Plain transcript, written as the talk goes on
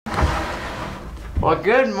Well,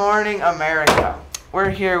 good morning, America. We're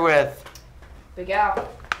here with Big Al.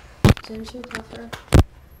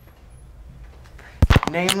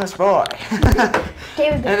 Nameless Boy.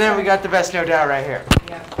 And then we got the best no doubt right here.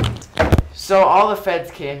 Yeah. So all the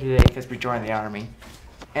feds came today because we joined the army,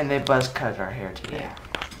 and they buzz cut our hair today.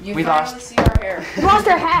 Yeah. We lost. See our hair. We lost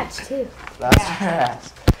our hats too. Lost our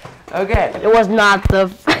hats. Okay. It was not the.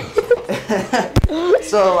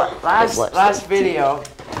 So last video,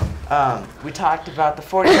 we talked about the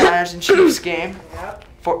 49ers and Chiefs game.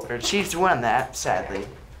 Yep. Chiefs won that, sadly.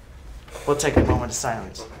 We'll take a moment of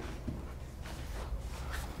silence.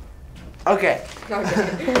 Okay.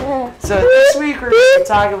 So this week we're going to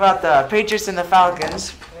talk about the Patriots and the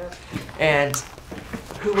Falcons. And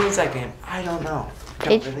who wins that game? I don't know.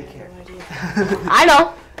 Don't really care. I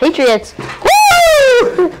know. Patriots.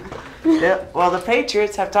 Woo! Yeah, well, the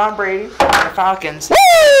Patriots have Tom Brady, and the Falcons.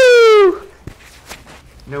 Woo!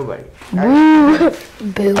 Nobody. Boo.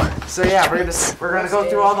 Boo. So yeah, we're gonna go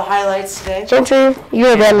through all the highlights today. Gentry,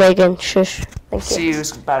 you're a bandwagon. Shush. Thank See you.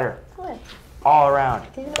 who's better. All around.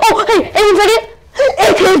 Oh, hey, 1 second.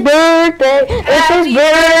 It's his birthday. It's his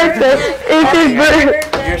birthday. It's his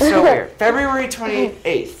birthday. You're so weird. February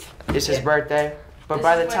 28th is his birthday, but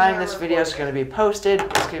by the time this video is gonna be posted,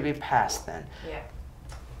 it's gonna be past then. Yeah.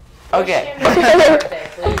 Okay.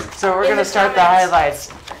 So we're gonna start the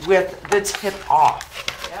highlights with the tip off.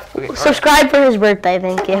 Yep. Okay, Subscribe for his birthday.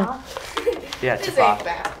 Thank you. yeah, This tip ain't off.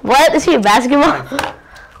 bad. What? Is he a basketball?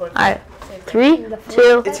 Alright. 3,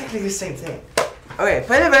 2. It's actually the same thing. Okay,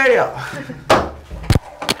 play the video.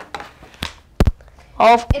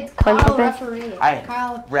 All It's Kyle referee.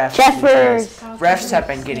 Refs. Jeffers. Refs have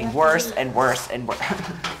been getting worse and worse and worse.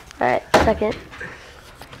 Alright, second.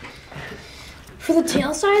 For the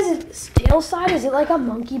tail side, is it like a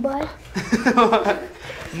monkey butt?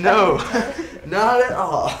 No, not at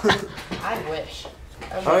all. I wish.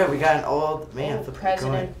 Oh yeah, we got an old man. Oh, Flip it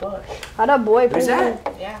President Bush. Not a boy. Who's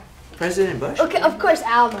that? Yeah. President Bush? Okay, of course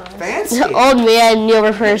Al knows. Fancy. Old man, Neil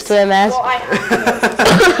refers to him as. Well, I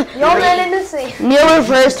The old man in the sea. Neil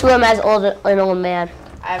refers to him as an old man.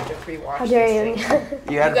 have to pre-watch. How dare you? these things.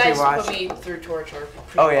 You You had to guys pre-watch. put me through torture.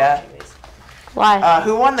 Oh, yeah? pre-watching these. Why?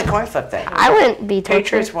 Who won the coin flip thing? I wouldn't be tortured.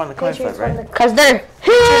 Patriots won the coin flip, right? Because they're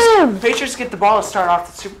him! Patriots get the ball to start off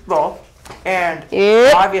the Super Bowl, and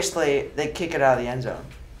Yep. obviously they kick it out of the end zone.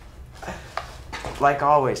 Like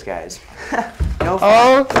always, guys. No fun.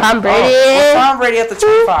 Oh, Tom Brady. Well, Tom Brady at the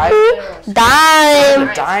 25. Dime.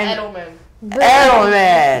 Nice. Dime. Edelman.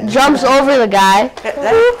 Edelman. Jumps over the guy.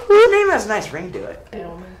 His name has a nice ring to it.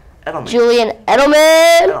 Edelman. Edelman. Julian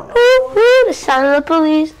Edelman. Edelman. Woo-hoo, the sound of the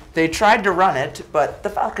police. They tried to run it, but the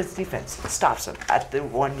Falcons defense stops them at the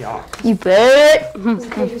 1 yard. You bet.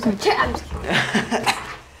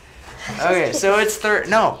 Okay, so it's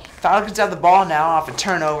Falcons have the ball now off a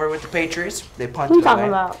turnover with the Patriots. They punt What are you it talking away.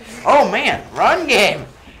 about? Oh man, run game.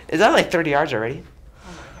 Is that like 30 yards already?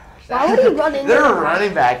 Why would he run into Their the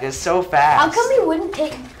running back is so fast. How come he wouldn't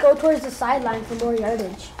go towards the sideline for more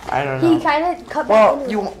yardage? I don't He know. kind of cut back Well,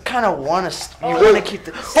 into you kind of want to keep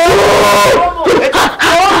the. It's a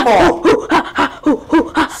fumble!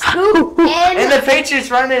 scoop And and the Patriots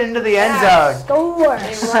run it into the end zone. score.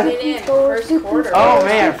 They run it in first quarter. Oh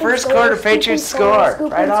man, first quarter Patriots score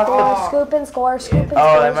right off the. Scoop and score. Scoop and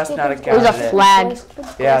Oh, score. they must scoop not and have It was counted a it. flag.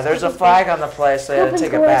 Yeah, there's a flag on the play, so they had to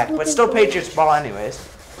take it back. But still Patriots ball anyways.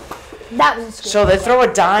 That was a scoop. So they throw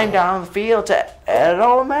a dime down the field to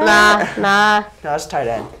Edelman. Nah. No, that's tight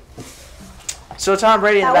end. So Tom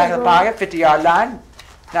Brady in the That back of the was pocket, 50-yard line.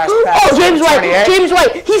 Nice pass. Oh, James White. 28. James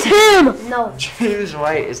White. He's him. No. James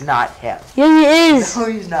White is not him. Yeah, he is. No,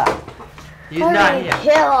 he's not. He's We're not gonna him.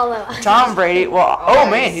 kill all of them. Tom Brady, well, oh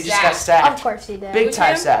man, he just got Of sacked. course he did. Big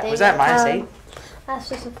time sack. Was that minus 8? That's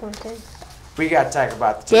disappointing. We got to talk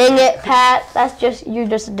about the team. Dang it, Pat. You're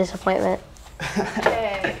just a disappointment.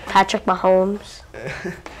 Hey. Patrick Mahomes.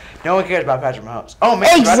 No one cares about Patrick Mahomes. Oh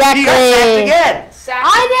man, Exactly. he got sacked again.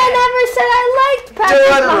 I never said I liked 2 Patrick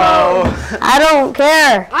in a Mahomes. row. I don't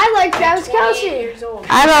care. I like Travis 28 Kelce. years old.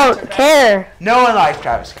 I don't care. No one likes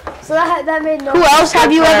Travis Kelce. So that made no Who else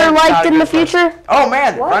have you ever Not liked a in the good future? Oh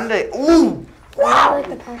man, What? run to ooh. I Wow. like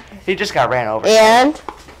the Packers. He just got ran over. And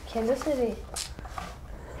Kansas City.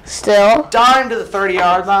 still, Down to the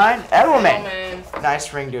 30-yard line. Edelman. Edelman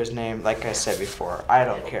Nice ring to his name, like I said before. I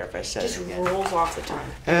don't care if I said just it again. rolls off the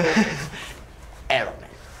tongue. Edelman.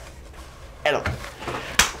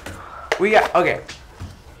 We got, okay.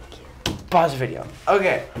 Pause the video.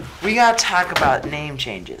 Okay, we gotta talk about name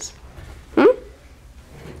changes.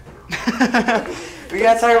 We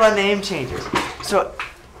gotta talk about name changes. So,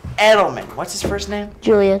 Edelman, what's his first name?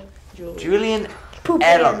 Julian. Julian Poop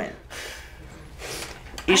Edelman.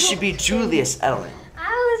 It should be Julius Edelman.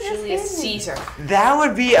 Julius Caesar. That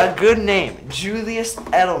would be a good name. Julius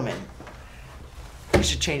Edelman. He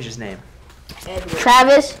should change his name. Edward.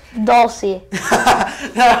 Travis Dulcie.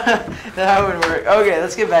 That would work. Okay,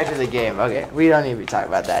 let's get back to the game. Okay, we don't need to talk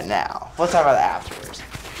about that now. We'll talk about that afterwards.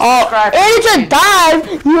 Oh, it's a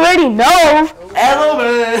dime. You already know.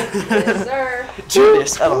 Edelman. Yes, sir.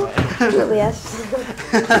 Julius Edelman. Julius.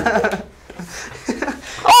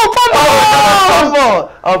 Oh,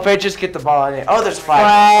 fumble! Oh, Patriots get the ball in it. Oh, there's a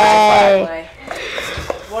flag. Play.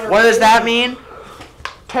 What does that mean?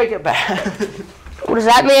 Take it back. What does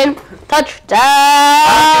that mean? Falcons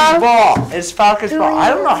Touchdown. ball. It's Falcons ball. I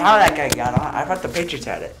don't know how that guy got on. I thought the Patriots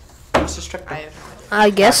had it. Must have struck them. I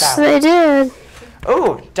guess they did.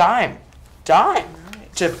 Oh, dime.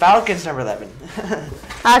 To Falcons number 11.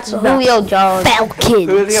 That's Julio Jones. Falcons.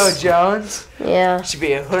 Julio Jones. Yeah. Should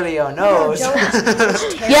be a Julio nose.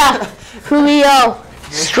 Yeah. Julio.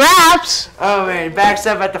 Straps. Oh man, backs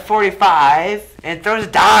up at the 45 and throws a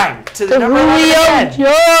dime to the The number 11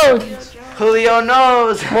 Julio again. Jones. Julio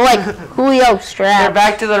knows. More like Julio They're Straps.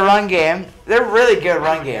 back to the run game. They're really good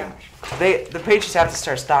run game. The Patriots have to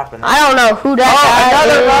start stopping them. I don't know who that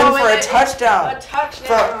Another guy run is. for a touchdown. A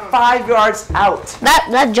touchdown. For 5 yards out.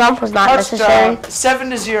 That jump was not necessary. Touchdown.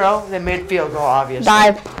 7-0. They made field goal, obviously.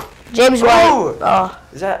 Dive. James White. Ooh. Oh,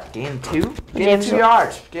 Is that gain 2? Gain James 2 White.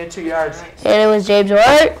 yards. Gain 2 yards. and it was James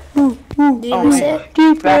White. Oh man.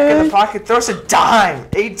 Back in the pocket. Throws a dime.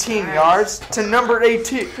 18 yards to number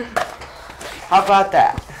 18. How about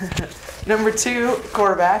that? Number 2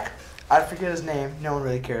 quarterback. I forget his name. No one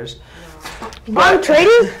really cares. I'm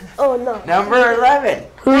trading? Oh no. Number 11.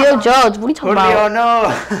 Julio Jones. What are you talking Julio about?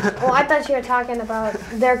 no. Well, I thought you were talking about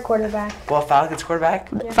their quarterback. Well, Falcons quarterback.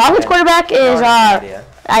 Falcons quarterback is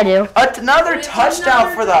I do. Another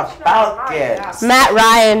touchdown for the Falcons. Matt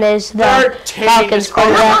Ryan is the 13 Falcons is going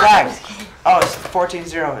quarterback. back. Oh, it's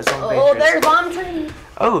 14-0. It's on the Oh, Patriots. there's bomb tree.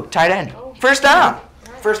 Oh, tight end. First down.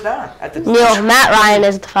 First down. At the No, Matt Ryan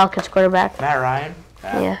is the Falcons quarterback. Matt Ryan.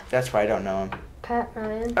 Yeah. That's why I don't know him. Pat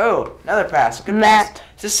Ryan. Oh, another pass. Good Matt. pass.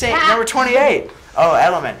 It's the same. Number 28. Oh,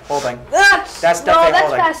 Element holding. That's No, definitely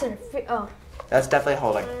that's holding. faster. Oh, That's definitely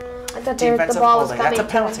holding. I thought the Defensive ball was holding. coming. That's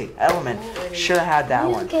a penalty. Element should have had that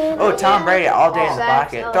one. can- Oh, Tom Brady all day in the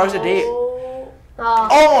Sacks. pocket. Throws a deep. Oh,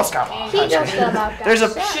 Almost got one. he just got about that. There's a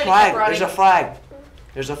Should've flag. kept There's a running. flag.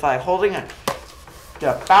 There's a flag holding it.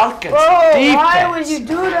 The Falcons. Bro, defense. why would you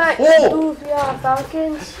do that? Oh. You goof, yeah,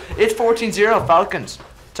 Falcons. It's 14-0 Falcons.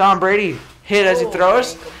 Tom Brady hit as he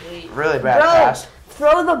throws. Really bad Bro, pass.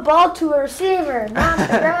 throw the ball to a receiver, not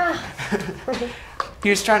the ground. He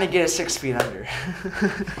was trying to get it 6 feet under.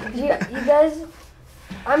 You guys,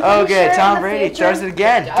 I'm pretty Okay, sure Tom in the Brady future, throws it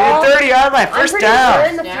again. To all- the 30-yard line. I'm First pretty sure down.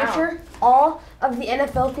 in the future, all of the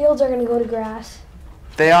NFL fields are going to go to grass.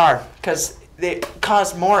 They are, because they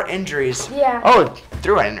cause more injuries. Yeah. Oh,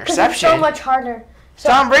 threw an 'Cause it's interception. so much harder. So,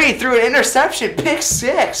 Tom Brady threw an interception, pick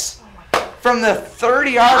 6. From the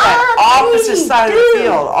 30-yard line, Ah, opposite side of the dude.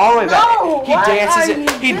 field, all the way back. No, He what dances. are you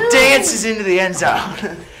He doing? dances into the end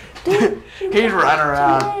zone. dude, He'd run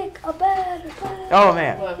around. make a better play. Oh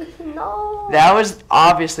man, No. that was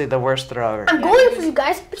obviously the worst throw ever. I'm going for you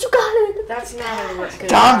guys, but you got it. That's not a good.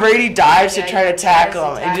 Tom Brady dives to try to he tackle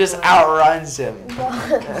tries him to and just tackle outruns him.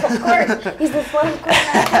 Of course, he's the funnest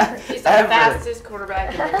quarterback. He's the Ever. fastest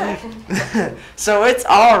quarterback ever. So it's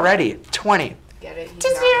already 20 Get it? to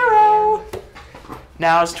 0.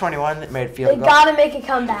 Now it's 21 that made They field goal. gotta make a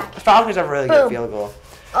comeback. The Falcons have a really good Boom. field goal.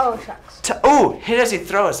 Oh, shucks. Oh, hit as he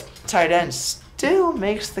throws. Tight end still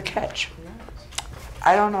makes the catch.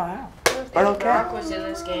 I don't know how. But If okay. Gronk was in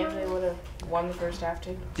this game, they would have won the first half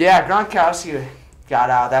too. Yeah, Gronkowski got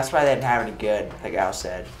out. That's why they didn't have any good, like Al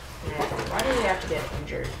said. Yeah. Why did he have to get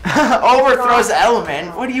injured? Overthrows the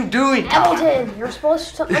Element. What are you doing, Tom? Hamilton, you're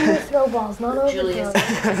supposed to underthrow balls, not Julius.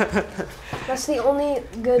 overthrow. That's the only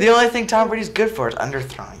good. The only thing Tom Brady's good for is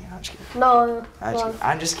underthrowing. I'm just kidding. No,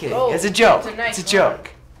 I'm just kidding. Oh, It's a joke. it's a nice It's a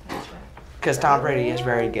joke. Because Tom Brady is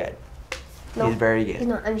very good. No. He's very he's good.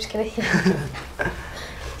 not. I'm just kidding.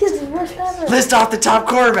 He's the worst ever. List off the top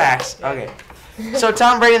quarterbacks. Okay. So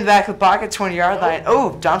Tom Brady in the back of the pocket, 20-yard line.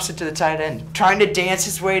 Oh, dumps it to the tight end. Trying to dance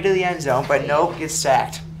his way to the end zone, but nope, gets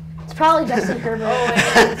sacked. It's probably Justin Herbert.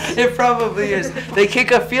 It probably is. They kick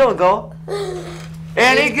a field goal.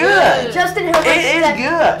 And it's good. Justin Herbert. It is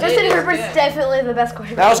good. Justin It is Herbert's good. definitely the best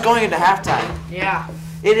quarterback. That was going into halftime. Yeah.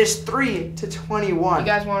 It is 3-21. You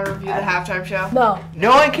guys want to review the halftime show? No.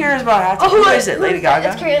 No one cares about halftime. Who is it? Lady It's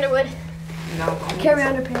Gaga? Carrie Underwood. No. Carrie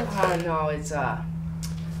Underpants. Oh no, it's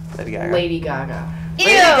Lady Gaga. Lady Gaga.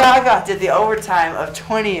 Lady Gaga did the overtime of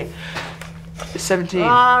 17.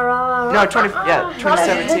 No,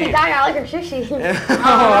 2017. The guy I like her sushi.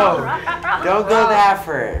 Oh, don't go that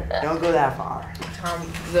far. Don't go that far.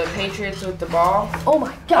 The Patriots with the ball. Oh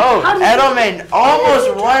my God. Oh, Edelman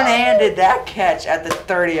almost one-handed that catch at the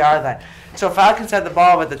 30-yard line. So Falcons had the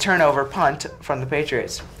ball with the turnover punt from the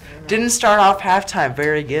Patriots. Didn't start off halftime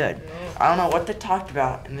very good. I don't know what they talked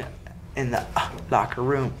about in the locker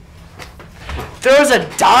room. Throws a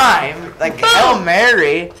dime, like Hail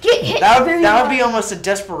Mary. That would be almost a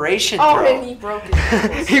desperation throw. Oh, and he broke his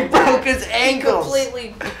ankles. He broke his ankles.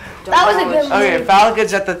 Completely. That was a good move. Okay,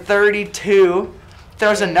 Falcons at the 32.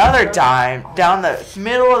 Throws another dime down the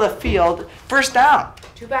middle of the field. First down.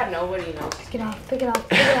 Too bad nobody knows. Pick it off. Pick it off.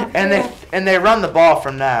 Pick it off. And they run the ball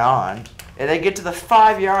from that on. And they get to the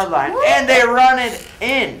 5-yard line. And they run it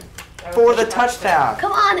in for the touchdown.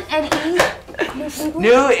 Come on, Eddie.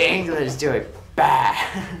 New England is doing bad.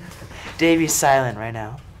 Davey's silent right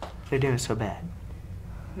now. They're doing so bad.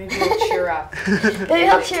 Maybe we'll cheer up. Maybe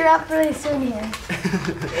he'll cheer up really soon here.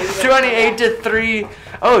 28-3.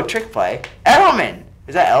 Oh, trick play. Edelman.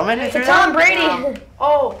 Is that Edelman who threw Tom that? Brady.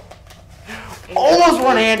 Oh. Almost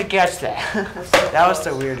one hand to catch that. That was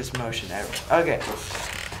the weirdest motion ever. Okay.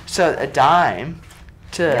 So a dime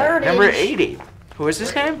to number 80. Who was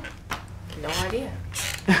his name? No idea.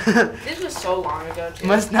 This was so long ago, too.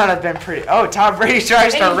 Must not have been pretty. Oh, Tom Brady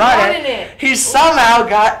tries to And he's run running it. it. He somehow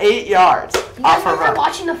got 8 yards You off guys a remember run.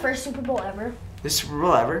 watching the first Super Bowl ever? This Super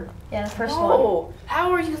Bowl ever? Yeah, the first one. Oh,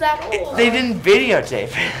 how are you that old? They didn't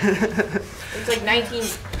videotape it. It's like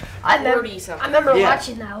 1940 I something. remember Yeah.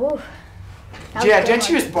 watching that. Oof. That was Yeah, good Jen,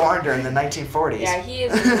 she one. was born during the 1940s. Yeah, he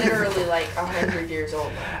is literally like 100 years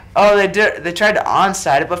old now. Oh, they did. They tried to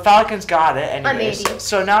onside it, but Falcons got it anyways. 80.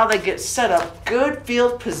 So now they get set up good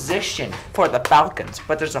field position for the Falcons,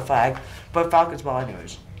 but there's a flag. But Falcons ball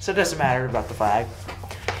anyways, so it doesn't matter about the flag.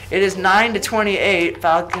 It is 9-28.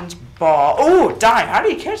 Falcons ball. Oh, dime! How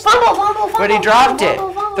do you catch that? Fumble. But he dropped it.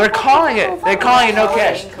 Fumble, They're calling it. fumble, They're calling it no fumble.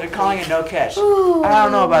 catch. They're calling it no catch. Ooh. I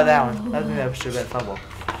don't know about that one. I think that should have been fumble.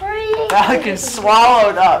 Hurry. Falcons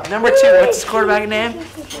swallowed up. Number 2. What's his quarterback name?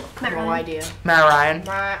 No idea. Matt Ryan.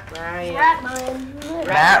 Matt Ryan.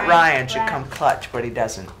 Matt Ryan should come clutch, but he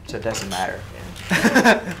doesn't, so it doesn't matter.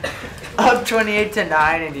 Up 28-9,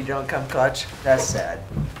 and you don't come clutch. That's sad.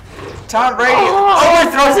 Tom Brady. Oh, he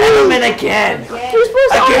throws Edelman again. You're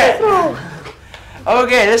supposed to Again. throw.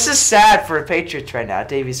 Okay, this is sad for the Patriots right now.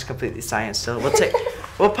 Davey's completely silent still.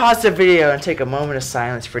 We'll pause the video and take a moment of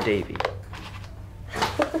silence for Davey.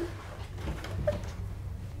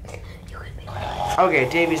 Okay,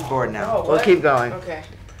 Davey's bored now. Oh, We'll what? keep going. Okay.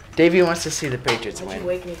 Davey wants to see the Patriots Why'd you win.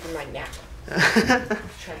 wake me from my nap? Trying to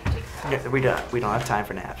take a nap. No, we don't have time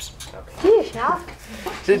for naps. Sheesh, now.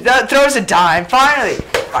 So that throws a dime.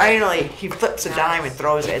 Finally, he flips a dime and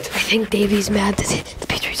throws it. I think Davey's mad that the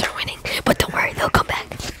Patriots are winning, but don't worry, they'll come back.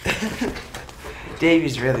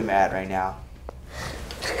 Davey's really mad right now.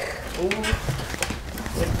 Ooh.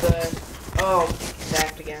 With the... Oh,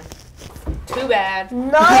 sacked again. Too bad.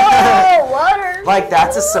 No, water. Like,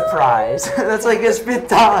 that's a surprise. That's like his 5th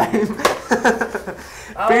time.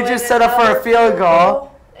 Oh, Patriots and set up for a another field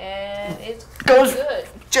goal. And it's Goes good.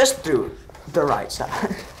 just through the right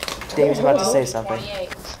side. Dave's about to say something.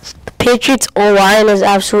 28. Patriots O-line is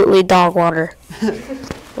absolutely dog water.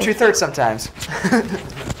 Truth hurts sometimes.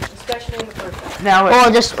 Especially in the first half. Now it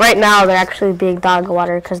Well, just right now they're actually being dog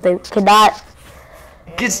water because they could not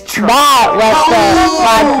gets let the flag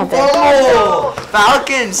come in. Oh,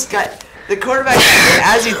 Falcons got the quarterback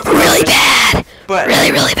as he threw Really it, bad. but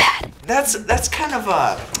Really bad. that's kind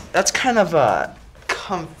of a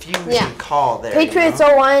confusing Yeah. call there. Patriots you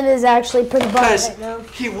know? O-line is actually pretty bad Because right now.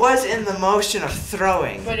 he was in the motion of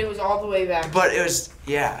throwing, But it was all the way back. but it was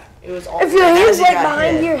It was all If the your way hand's he like got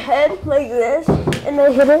behind hit. your head like this, and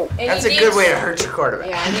they hit it. And that's he a did good way to hurt your quarterback.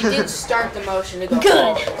 Yeah, and he did start the motion to go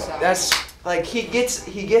Good. forward, so. That's like he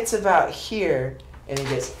gets about here and he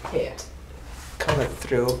gets hit coming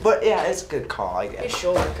through. But yeah, it's a good call, I His guess.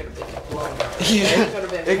 shoulder could have been blown up. Yeah, It could have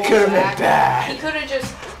been it pulled could have been back. bad. He could have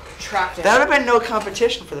just trapped it. That would have been no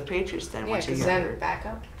competition for the Patriots then. Yeah, once he because got then hurt. back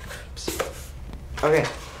up. Okay,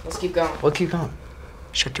 Let's keep going. we'll keep going.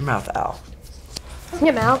 Shut your mouth, Al.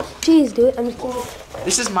 Your mouth. Jeez, dude. I'm just kidding.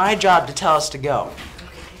 This is my job to tell us to go.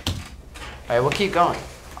 Alright, we'll keep going.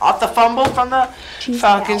 Off the fumble from the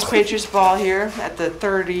Falcons, Patriots ball here at the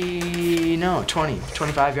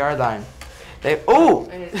 25-yard line.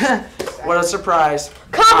 What a surprise.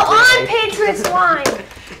 Come on, Patriots line.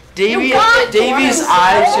 Davey's twice.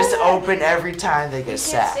 eyes just open every time they get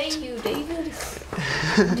sacked. you, David.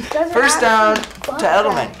 First down to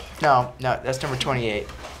Edelman. No, that's number 28.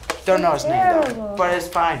 Don't know his name though, Terrible. but it's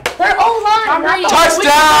fine. They're O-line. Tom Brady.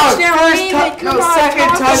 Touchdown! Second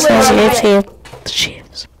touchdown. The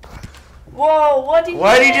Chiefs. Whoa, what did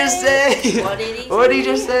What did he just say? What did he What did he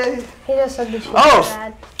just say? He just said the Chiefs Oh. are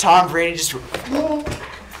bad. Tom Brady just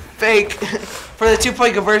fake for the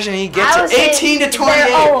 2-point conversion. He gets I it. was saying 18 to they're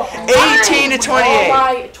 28. all 18 to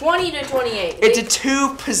 28. 20 to 28. It's a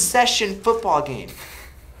 2-possession football game.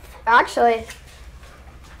 Actually,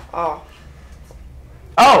 Oh.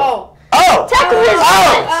 Oh. Oh. tackle his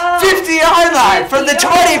Oh. 50-yard line from the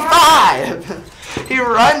 25. He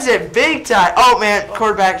runs it big time. Oh man,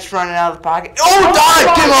 quarterback's running out of the pocket. Oh,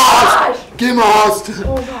 dive! Get lost! Get lost!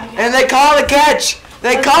 And they call it a catch.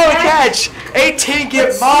 They call it a catch. 18,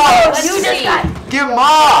 get mossed. You just got. Get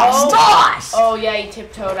mossed. Oh yeah, he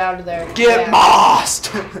tiptoed out of there. Get yeah.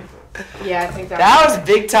 mossed. Yeah, I think That was a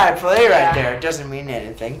big time play right Yeah. there. It doesn't mean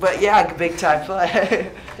anything, but yeah, big time play.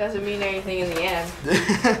 doesn't mean anything in the end.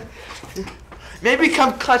 Maybe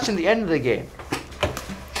come clutch in the end of the game.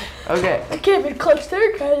 Okay. I can't be clutch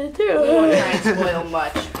there kind of We won't try too. and spoil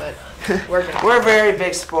much, but we're gonna. We're very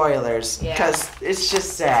big spoilers Yeah. because it's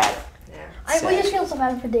just sad. Yeah. We just feel so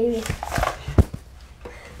bad for Davey.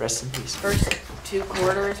 Rest in peace. First 2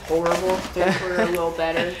 quarters horrible. Third quarter a little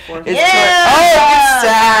better. Fourth. It's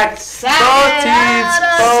yeah. it's sacked.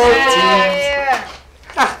 Both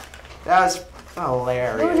teams. That was Who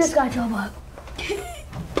hilarious. just got job up?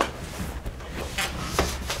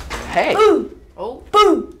 Hey, Oh.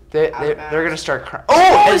 Boom! they're gonna start crying.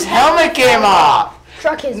 Oh, his helmet came off.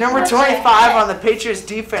 Truck his Number 25 on the Patriots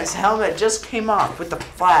defense helmet just came off with the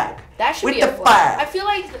flag. That should With be the a flag. flag. I feel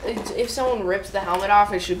like if someone rips the helmet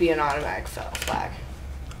off, it should be an automatic flag.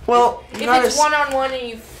 Well, If not it's as- one-on-one and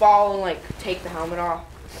you fall and like take the helmet off.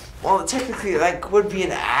 well, technically, like, would be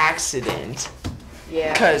an accident.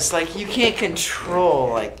 Yeah. Because, like, you can't control,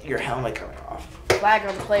 like, your helmet coming off. Flag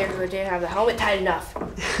on the player who didn't have the helmet tight enough.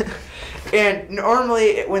 And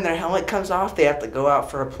normally, when their helmet comes off, they have to go out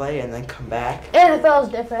for a play and then come back NFL is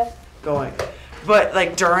different. going. But,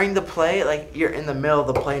 like, during the play, like, you're in the middle of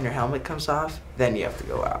the play and your helmet comes off, then you have to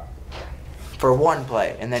go out for one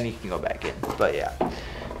play, and then you can go back in. But, yeah.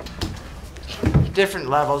 Different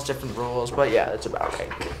levels, different rules, but, yeah, that's about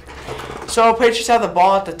right. So, Patriots have the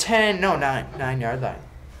ball at the 9-yard line.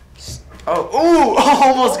 Oh, ooh,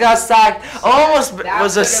 almost got sacked. Almost That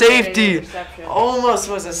was a could have been an safety. interception. Almost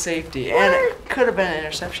was a safety, and it could have been an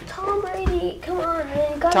interception. Tom Brady, come on,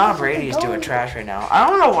 man. You gotta Tom get Brady's something doing going. trash right now. I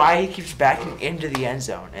don't know why he keeps backing into the end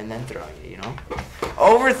zone and then throwing it, you know?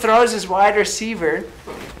 Overthrows his wide receiver.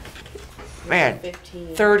 Man,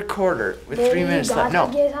 15. third quarter with 3 Baby, minutes you left. got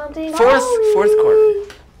to No, get something fourth going.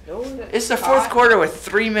 quarter. No, It's the fourth quarter with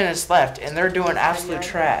 3 minutes left, and they're doing absolute yard.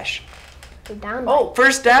 trash. You're down. Oh,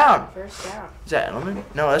 First down. first down. Is that Edelman?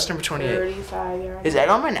 No, that's number 28. 35 yards. Is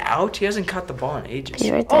Edelman out? He hasn't caught the ball in ages.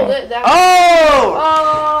 He's right Oh, there. that.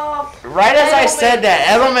 Oh! Oh! Right as I said that,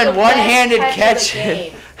 the Edelman best one-handed catch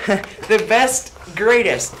catch. of The best,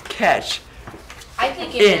 greatest catch I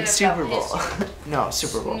think in NFL Super Bowl. history. No,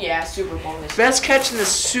 Super Bowl. Yeah, Super Bowl history. Best catch in the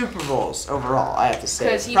Super Bowls overall, I have to say.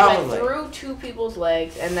 Because he Probably. went through 2 people's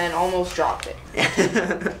legs and then almost dropped it.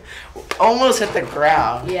 Almost hit the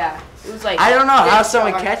ground. Yeah, it was like. I don't know how this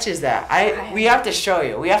someone far. catches that. We have to show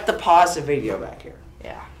you. We have to pause the video back here.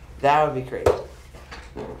 Yeah. That would be great.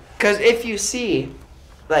 Because if you see,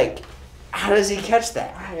 like, how does he catch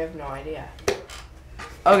that? I have no idea.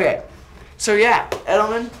 Okay, so yeah,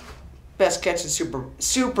 Edelman, best catch in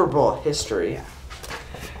Super Bowl history.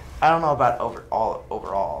 I don't know about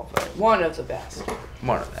overall, but One of the best.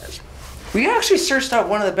 one of those. We actually searched out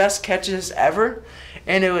one of the best catches ever,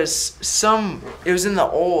 and it was in the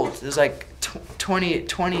old. It was like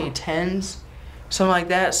 2010s, something like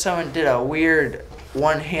that. Someone did a weird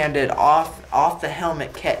one-handed off the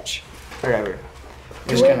helmet catch, whatever.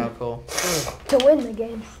 It was kind of cool. To win the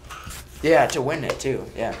game. Yeah, to win it too.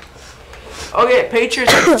 Yeah. Okay,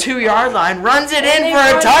 Patriots at the 2-yard line, runs it in they for a run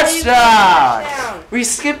it in for a touchdown. touchdown. We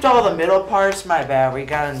skipped all the middle parts. My bad. We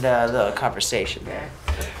got into the conversation there.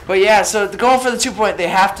 But yeah, so going for the 2-point, they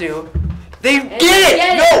have to. They get it.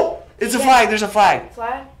 get No, it's a flag. There's a flag.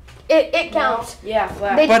 Flag? It counts. No. Yeah,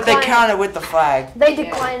 flag. But they decline. count it with the flag. They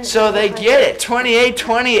decline. So they get it.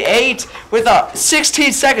 28-28 with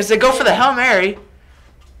 16 seconds. They go for the Hail Mary.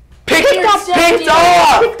 Picked off. Picked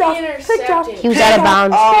off. Picked off. Intercepted. He was out of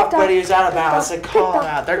bounds. Oh, Picked but off. he was out of bounds. They call him Picked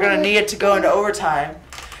out. They're going to need it to go into overtime.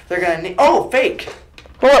 They're going to need... Oh, fake.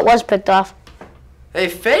 Well, it was picked off. They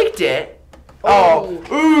faked it. Oh.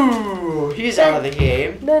 Ooh. He's out of the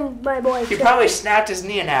game. Then my boy. He probably snapped his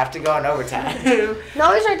knee in half to go in overtime.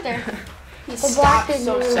 No, he's right there. He The black stopped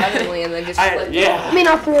so didn't- suddenly and then just flipped. Yeah. I mean,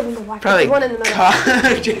 all three of them. The black. Probably. The one in the middle.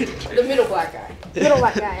 The middle black guy. Middle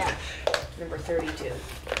black guy. Yeah. Number 32.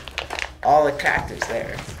 All the captains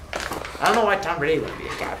there. I don't know why Tom Brady wouldn't be a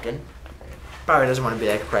captain. Probably doesn't want to be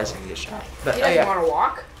like a president and get shot. But He doesn't want to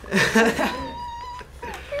walk.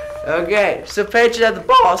 Okay, so Patriots have the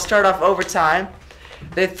ball, start off overtime.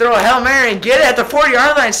 They throw a Hail Mary and get it at the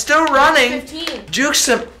 40-yard line, still running. 15. Jukes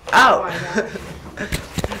him Oh out. my God.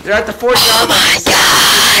 They're at the 40-yard line.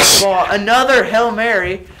 Ball. Another Hail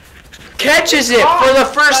Mary. Catches it for the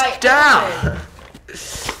first Right. down.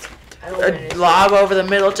 A lob over the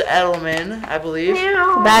middle to Edelman, I believe.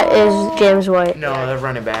 That is James White. No, the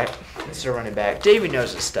running back. It's a running back. Davey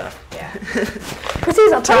knows his stuff. Yeah.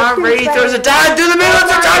 Tom Brady throws a dive through the middle.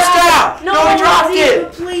 It's a touchdown. No, he dropped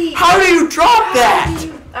it. Please. How do you drop that?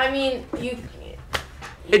 I mean, you.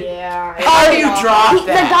 It- Yeah. How do you drop The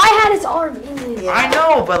that? guy had his arm in his. I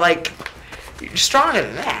know, but like, you're stronger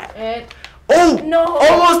than that. It, Oh, no.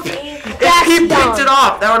 almost. If If he picked it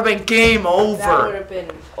off, that would have been game that would over. have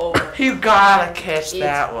been over. You gotta catch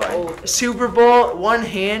that one. over. Super Bowl,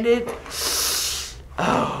 one-handed.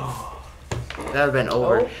 Oh, that would have been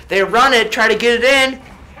over. Oh. They run it, try to get it in.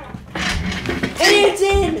 And it's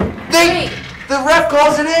in. They, Wait. the ref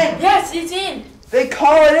calls it in. Yes, it's in. They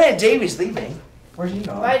call it in. Davey's leaving. Where's he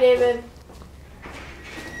going? Bye, David.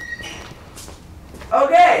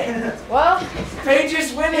 Okay. Well,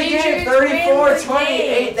 Patriots win the game, Patriots win the 34-28.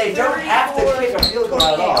 game. They don't have to kick a field goal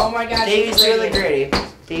at all. Oh my God, Davey's he's doing the gritty. gritty.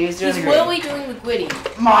 Davey's doing he's the gritty. Willie doing the gritty.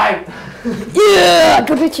 My. Yeah,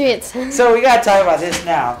 go Patriots. So we gotta talk about this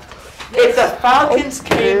now. If the Falcons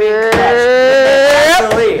came in clutch, I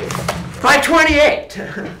believe, by 28,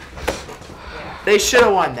 they should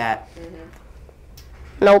have won that.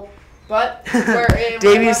 Nope. But we're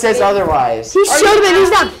Davey says otherwise. He Are should have you been. He's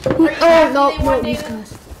not. happy? Are you Oh happy no, they won, no, he's David?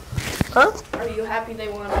 good. Huh? Are you happy they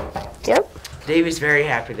won? Yep. Davey's very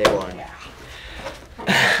happy they won.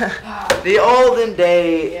 The olden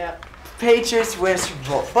day Yeah. Patriots win Super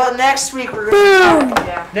Bowl. But next week we're gonna talk.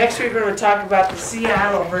 Yeah. Next week we're gonna talk about the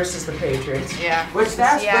Seattle versus the Patriots. Yeah. Which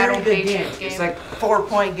that's a Seattle very good game. Patriots It's game. like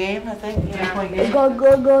 4-point game, I think. Yeah. 3-point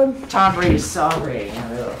game. Good. Tom Brady's celebrating in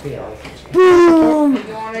the little field. Boom. If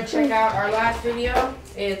you want to check out our last video,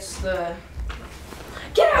 it's the.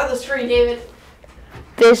 Get out of the screen, David.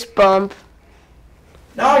 Fist bump.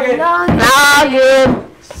 No, good. Noggin.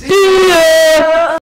 See ya.